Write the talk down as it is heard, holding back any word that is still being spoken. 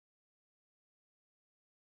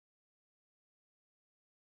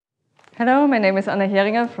Hello, my name is Anna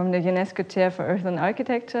Heringer from the UNESCO Chair for Earthen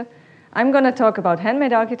Architecture. I'm going to talk about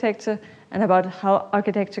handmade architecture and about how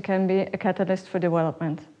architecture can be a catalyst for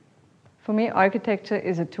development. For me, architecture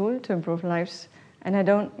is a tool to improve lives. And I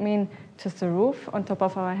don't mean just a roof on top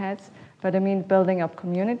of our heads, but I mean building up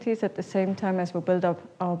communities at the same time as we build up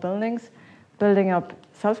our buildings, building up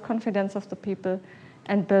self-confidence of the people,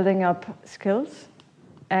 and building up skills,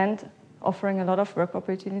 and offering a lot of work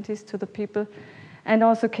opportunities to the people, and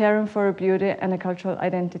also caring for a beauty and a cultural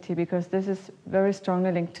identity, because this is very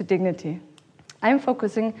strongly linked to dignity. I'm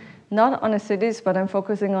focusing not on the cities, but I'm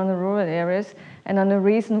focusing on the rural areas and on the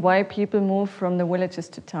reason why people move from the villages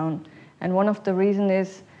to town. And one of the reasons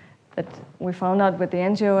is that we found out with the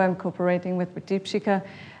NGO I'm cooperating with Deepshika,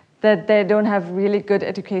 that they don't have really good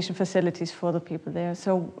education facilities for the people there.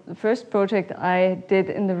 So the first project I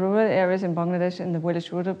did in the rural areas in Bangladesh, in the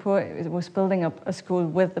village Rudapur, it was building up a school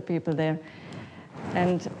with the people there.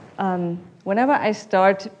 And whenever I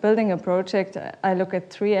start building a project, I look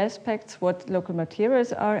at three aspects: what local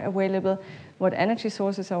materials are available, what energy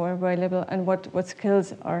sources are available, and what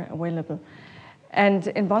skills are available. And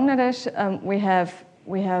in Bangladesh, we have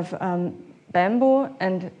bamboo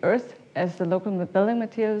and earth as the local building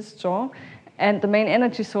materials, straw, and the main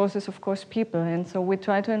energy source is, of course, people. And so we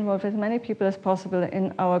try to involve as many people as possible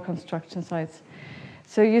in our construction sites.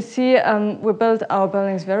 So you see, we built our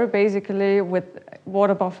buildings very basically with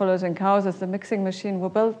water buffaloes and cows as the mixing machine. We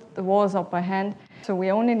built the walls up by hand. So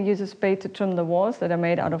we only use a spade to trim the walls that are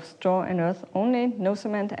made out of straw and earth only, no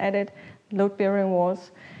cement added, load-bearing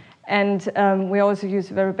walls. And we also use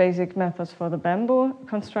very basic methods for the bamboo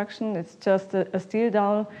construction. It's just a steel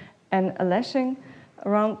dowel and a lashing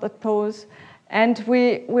around the poles. And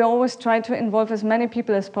we always try to involve as many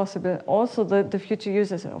people as possible, also the future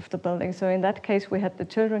users of the building. So in that case, we had the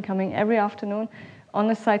children coming every afternoon on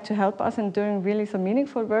the site to help us and doing really some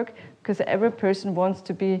meaningful work, because every person wants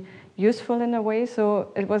to be useful in a way.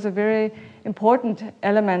 So it was a very important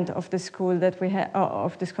element of the school that we had,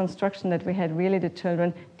 of this construction, that we had really the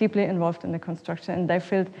children deeply involved in the construction, and they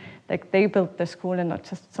felt like they built the school and not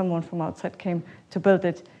just someone from outside came to build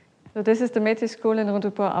it. So this is the Métis School in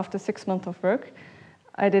Rudapur after 6 months of work.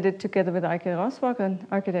 I did it together with Eike Roswag, an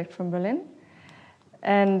architect from Berlin.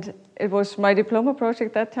 And it was my diploma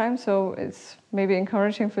project that time, so it's maybe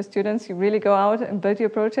encouraging for students. You really go out and build your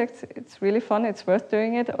projects. It's really fun, it's worth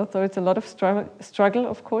doing it, although it's a lot of struggle,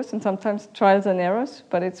 of course, and sometimes trials and errors,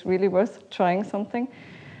 but it's really worth trying something.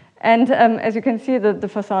 And as you can see, the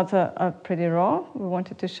facades are pretty raw. We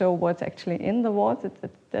wanted to show what's actually in the walls.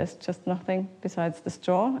 There's just nothing besides the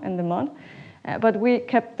straw and the mud. But we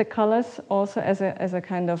kept the colors also as a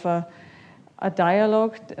kind of a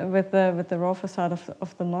dialogue with the raw facade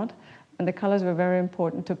of the mud. And the colors were very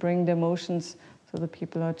important to bring the emotions, so the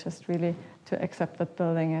people are just really to accept that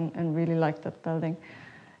building and really like that building.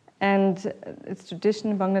 And it's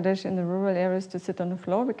tradition in Bangladesh in the rural areas to sit on the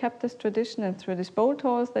floor. We kept this tradition, and through these boat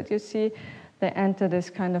halls that you see, they enter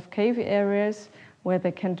this kind of cave areas where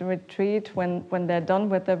they can retreat. When they're done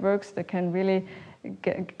with their works, they can really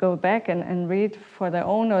go back and read for their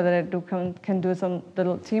own, or they can do some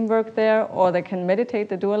little teamwork there, or they can meditate.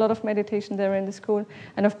 They do a lot of meditation there in the school.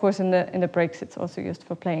 And of course, in the breaks, it's also used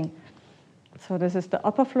for playing. So this is the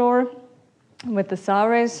upper floor with the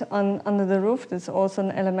saris under the roof. That's also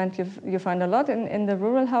an element you find a lot in the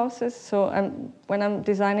rural houses. So when I'm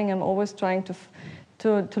designing, I'm always trying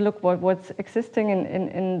to look what's existing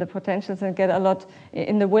in the potentials and get a lot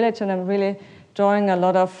in the village, and I'm really drawing a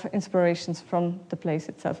lot of inspirations from the place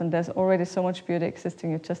itself. And there's already so much beauty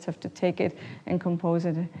existing, you just have to take it and compose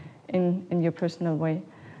it in your personal way.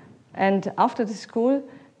 And after the school,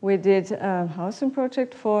 we did a housing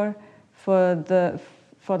project for the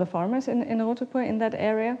farmers in Rudapur, in that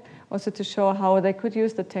area, also to show how they could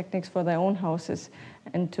use the techniques for their own houses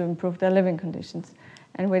and to improve their living conditions.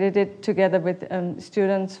 And we did it together with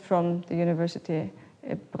students from the University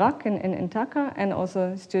Brack in Dhaka, and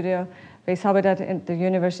also Studio Base Habitat at the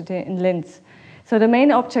University in Linz. So the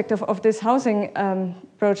main object of this housing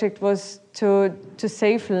project was to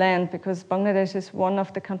save land, because Bangladesh is one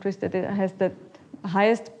of the countries that has the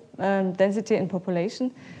highest density in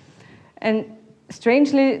population. And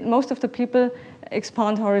strangely, most of the people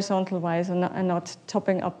expand horizontal-wise and not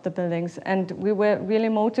topping up the buildings. And we were really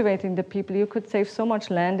motivating the people. You could save so much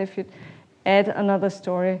land if you add another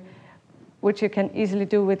story, which you can easily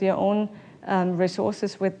do with your own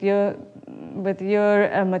resources, with your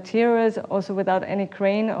materials, also without any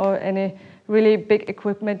crane or any really big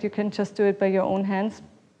equipment. You can just do it by your own hands.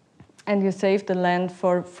 and you save the land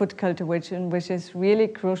for food cultivation, which is really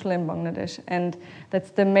crucial in Bangladesh. And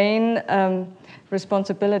that's the main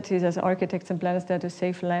responsibilities as architects and planners there, to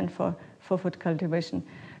save land for food cultivation.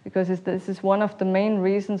 Because this is one of the main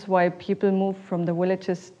reasons why people move from the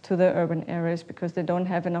villages to the urban areas, because they don't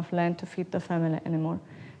have enough land to feed the family anymore.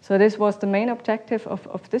 So this was the main objective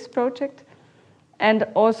of this project. And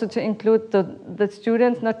also to include the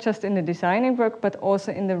students, not just in the designing work, but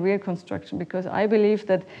also in the real construction, because I believe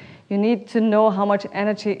that you need to know how much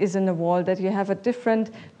energy is in the wall, that you have a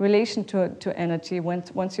different relation to energy.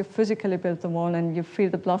 Once you physically build the wall and you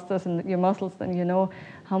feel the blasters in your muscles, then you know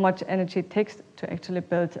how much energy it takes to actually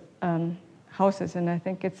build houses. And I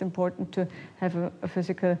think it's important to have a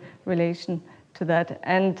physical relation to that.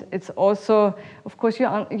 And it's also, of course,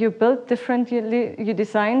 you build differently, you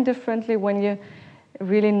design differently when you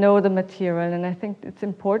really know the material. And I think it's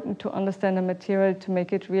important to understand the material to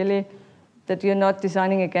make it really that you're not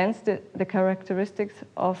designing against the characteristics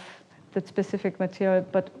of that specific material,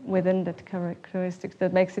 but within that characteristics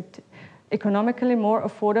that makes it economically more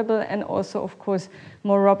affordable and also, of course,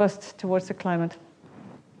 more robust towards the climate.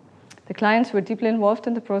 The clients were deeply involved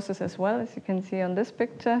in the process as well, as you can see on this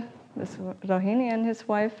picture. This is Rohini and his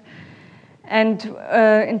wife. And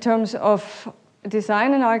in terms of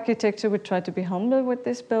design and architecture, we try to be humble with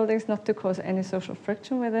these buildings, not to cause any social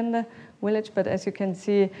friction within the village. But as you can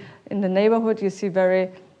see in the neighborhood, you see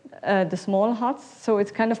the small huts. So it's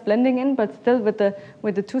kind of blending in, but still with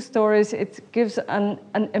the 2 stories, it gives an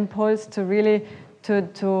impulse to really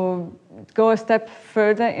to go a step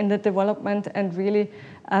further in the development and really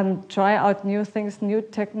try out new things, new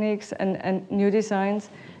techniques and new designs.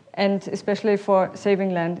 And especially for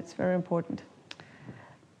saving land, it's very important.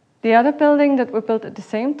 The other building that we built at the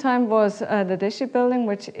same time was the Deshi building,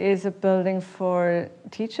 which is a building for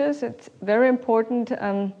teachers. It's very important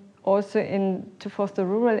also to foster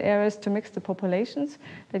rural areas, to mix the populations,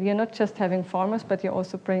 that you're not just having farmers, but you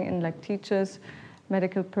also bring in like teachers,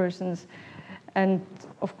 medical persons. And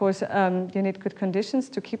of course, you need good conditions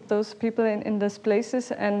to keep those people in those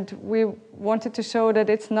places. And we wanted to show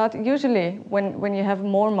that it's not usually when you have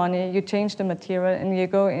more money, you change the material and you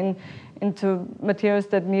go into materials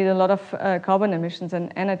that need a lot of carbon emissions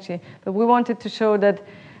and energy. But we wanted to show that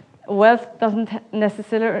wealth doesn't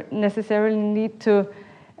necessarily need to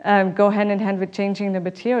go hand in hand with changing the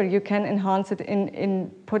material. You can enhance it in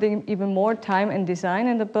putting even more time and design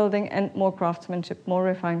in the building and more craftsmanship, more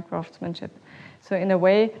refined craftsmanship. So in a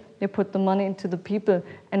way, you put the money into the people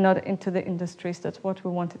and not into the industries. That's what we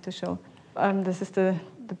wanted to show. This is the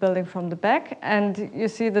building from the back. And you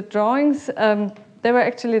see the drawings. They were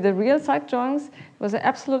actually the real site drawings. It was an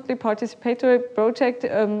absolutely participatory project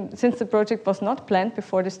since the project was not planned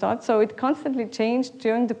before the start. So it constantly changed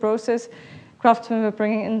during the process. Craftsmen were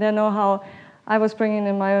bringing in their know-how. I was bringing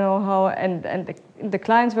in my know-how, and the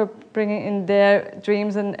clients were bringing in their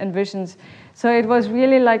dreams and visions. So it was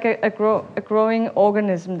really like a growing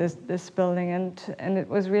organism, this building. And it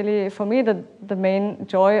was really, for me, the main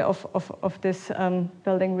joy of this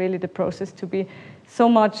building, really the process, to be so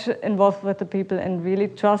much involved with the people and really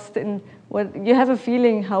trust in what you have a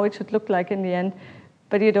feeling how it should look like in the end,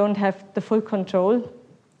 but you don't have the full control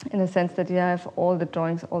in the sense that you have all the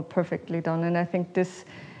drawings all perfectly done. And I think this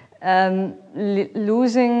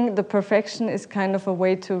losing the perfection is kind of a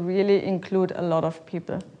way to really include a lot of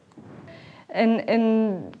people.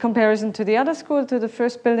 In comparison to the other school, to the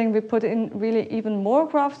first building, we put in really even more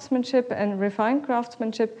craftsmanship and refined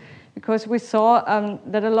craftsmanship, because we saw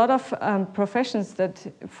that a lot of professions that,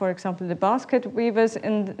 for example, the basket weavers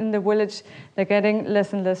in the village, they're getting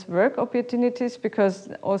less and less work opportunities, because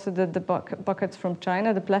also the buckets from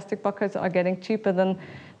China, the plastic buckets, are getting cheaper than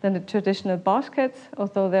the traditional baskets,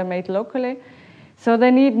 although they're made locally. So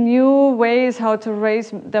they need new ways how to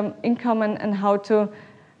raise their income and how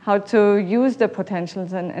to use their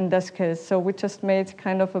potentials and their skills. So we just made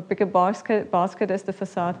kind of a bigger basket as the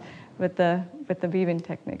facade with the weaving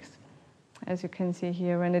techniques, as you can see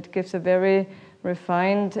here. And it gives a very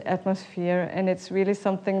refined atmosphere, and it's really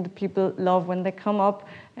something that people love when they come up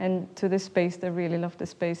and to this space. They really love the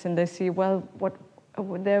space, and they see, well,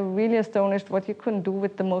 they're really astonished what you couldn't do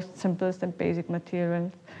with the most simplest and basic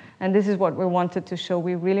materials. And this is what we wanted to show.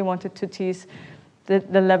 We really wanted to tease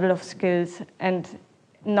the level of skills and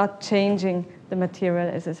not changing the material,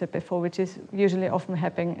 as I said before, which is usually often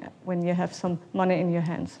happening when you have some money in your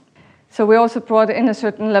hands. So we also brought in a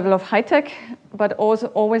certain level of high-tech, but also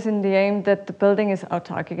always in the aim that the building is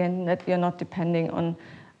autarkic again, that you're not depending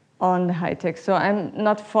on the high-tech. So I'm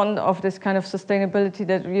not fond of this kind of sustainability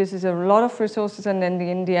that uses a lot of resources and then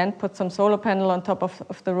in the end put some solar panel on top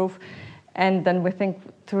of the roof And then we think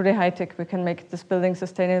through the high tech we can make this building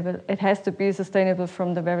sustainable. It has to be sustainable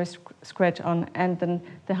from the very scratch on, and then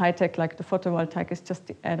the high tech, like the photovoltaic, is just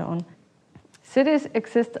the add-on. Cities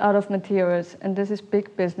exist out of materials, and this is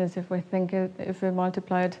big business if we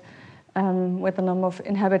multiply it with the number of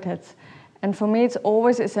inhabitants. And for me, it's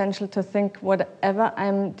always essential to think whatever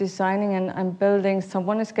I'm designing and I'm building,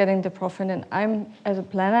 someone is getting the profit, and I'm, as a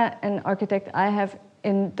planner and architect, I have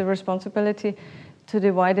in the responsibility to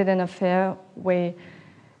divide it in a fair way.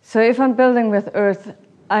 So if I'm building with earth,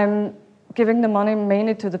 I'm giving the money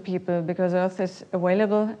mainly to the people because earth is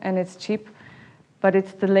available and it's cheap, but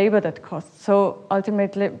it's the labor that costs. So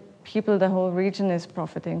ultimately, people, the whole region is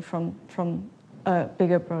profiting from a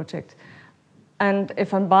bigger project. And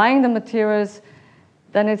if I'm buying the materials,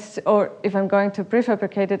 then or if I'm going to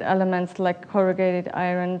prefabricated elements like corrugated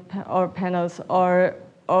iron or panels or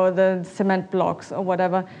the cement blocks or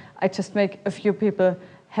whatever, I just make a few people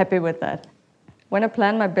happy with that. When I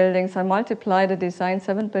plan my buildings, I multiply the design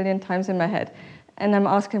 7 billion times in my head. And I'm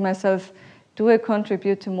asking myself, do I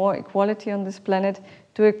contribute to more equality on this planet?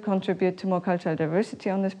 Do I contribute to more cultural diversity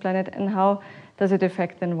on this planet? And how does it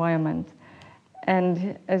affect the environment?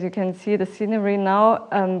 And as you can see, the scenery now,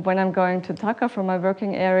 when I'm going to Dhaka from my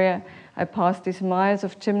working area, I pass these miles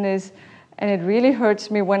of chimneys, and it really hurts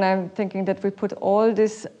me when I'm thinking that we put all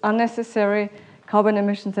this unnecessary carbon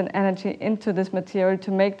emissions and energy into this material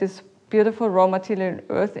to make this beautiful raw material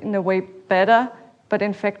earth in a way better. But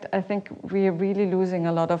in fact, I think we are really losing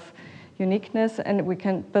a lot of uniqueness, and we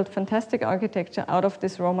can build fantastic architecture out of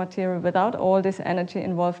this raw material without all this energy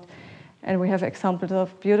involved. And we have examples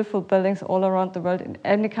of beautiful buildings all around the world in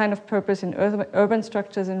any kind of purpose, in urban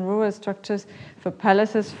structures, in rural structures, for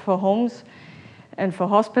palaces, for homes, and for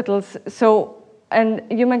hospitals. And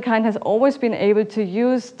humankind has always been able to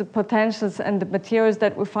use the potentials and the materials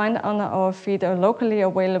that we find under our feet are locally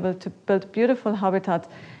available to build beautiful habitats.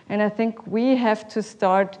 And I think we have to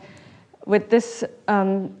start with this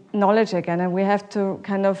knowledge again, and we have to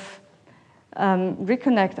kind of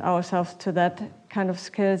reconnect ourselves to that kind of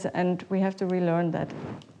skills, and we have to relearn that.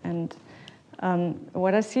 And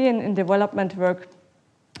what I see in development work,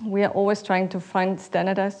 we are always trying to find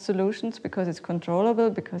standardized solutions because it's controllable,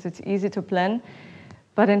 because it's easy to plan.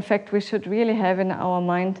 But in fact, we should really have in our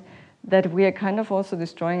mind that we are kind of also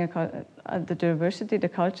destroying the diversity, the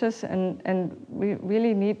cultures, and we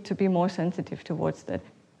really need to be more sensitive towards that.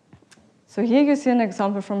 So here you see an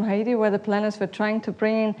example from Haiti where the planners were trying to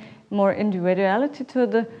bring in more individuality to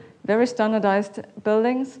the very standardized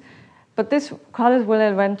buildings. But these colors will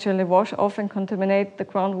eventually wash off and contaminate the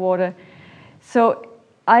groundwater. So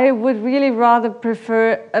I would really rather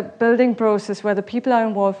prefer a building process where the people are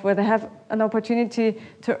involved, where they have an opportunity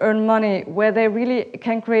to earn money, where they really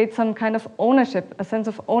can create some kind of ownership, a sense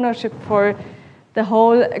of ownership for the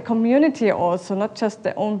whole community also, not just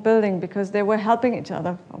their own building, because they were helping each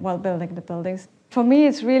other while building the buildings. For me,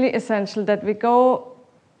 it's really essential that we go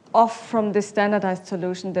off from this standardized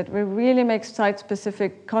solution, that we really make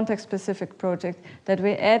site-specific, context-specific projects, that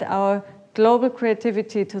we add our global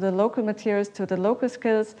creativity to the local materials, to the local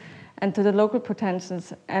skills, and to the local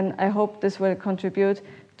potentials. And I hope this will contribute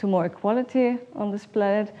to more equality on this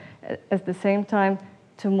planet, at the same time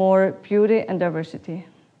to more beauty and diversity.